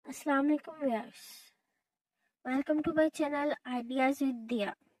Assalamualaikum viewers. Welcome to my channel Ideas with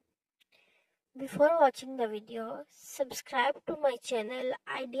Dia. Before watching the video, subscribe to my channel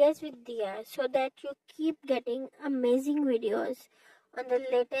Ideas with Dia so that you keep getting amazing videos on the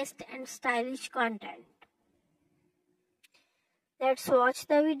latest and stylish content. Let's watch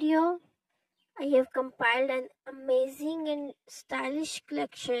the video. I have compiled an amazing and stylish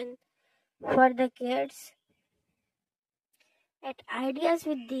collection for the kids. At Ideas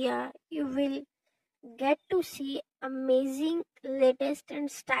with Dia, you will get to see amazing, latest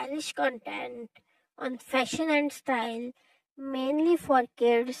and stylish content on fashion and style, mainly for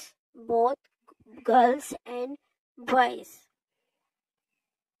kids, both girls and boys.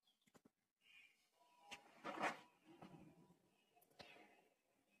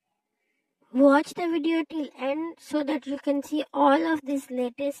 Watch the video till end so that you can see all of this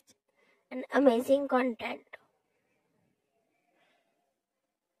latest and amazing content.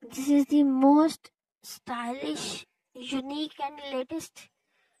 This is the most stylish, unique and latest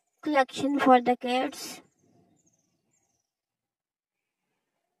collection for the kids.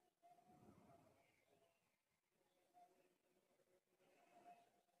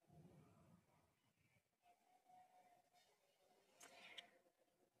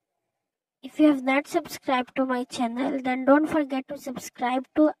 If you have not subscribed to my channel, then don't forget to subscribe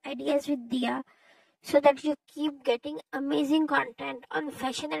to Ideas with Dia so that you keep getting amazing content on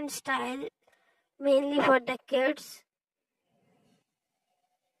fashion and style, mainly for the kids.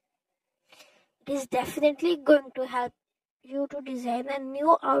 It is definitely going to help you to design a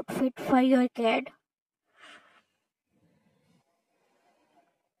new outfit for your kid.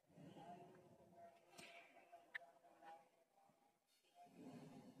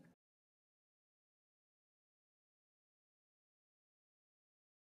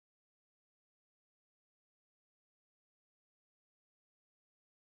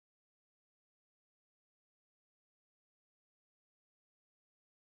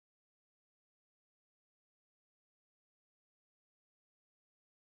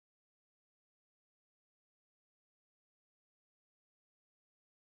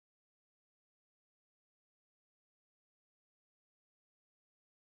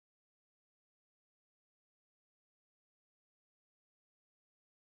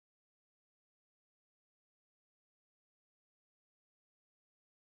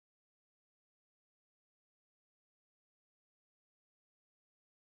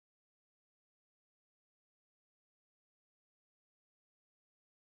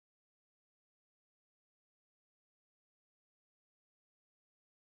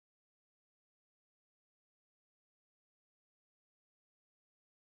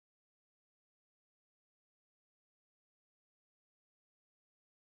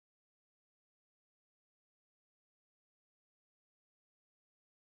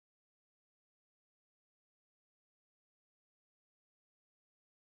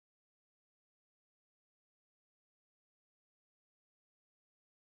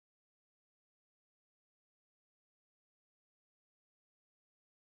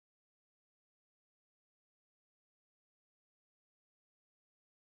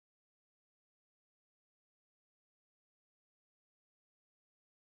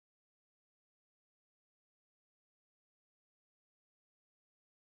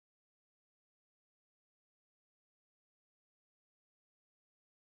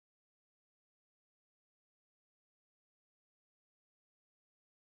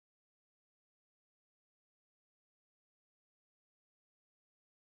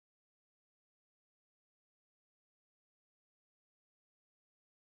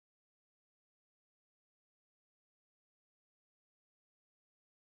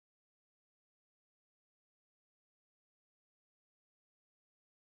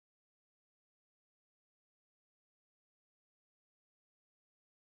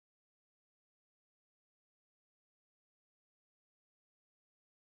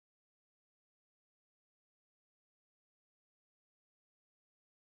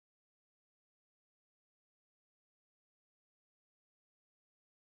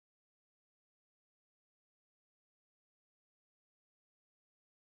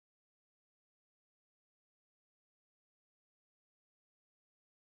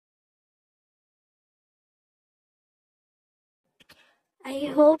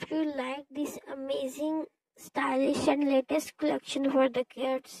 I hope you like this amazing, stylish and latest collection for the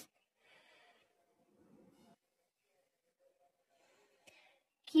kids.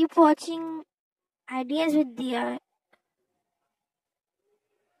 Keep watching Ideas with Dia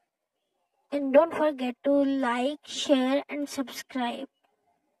and don't forget to like, share and subscribe.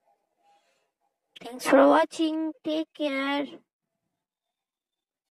 Thanks for watching. Take care.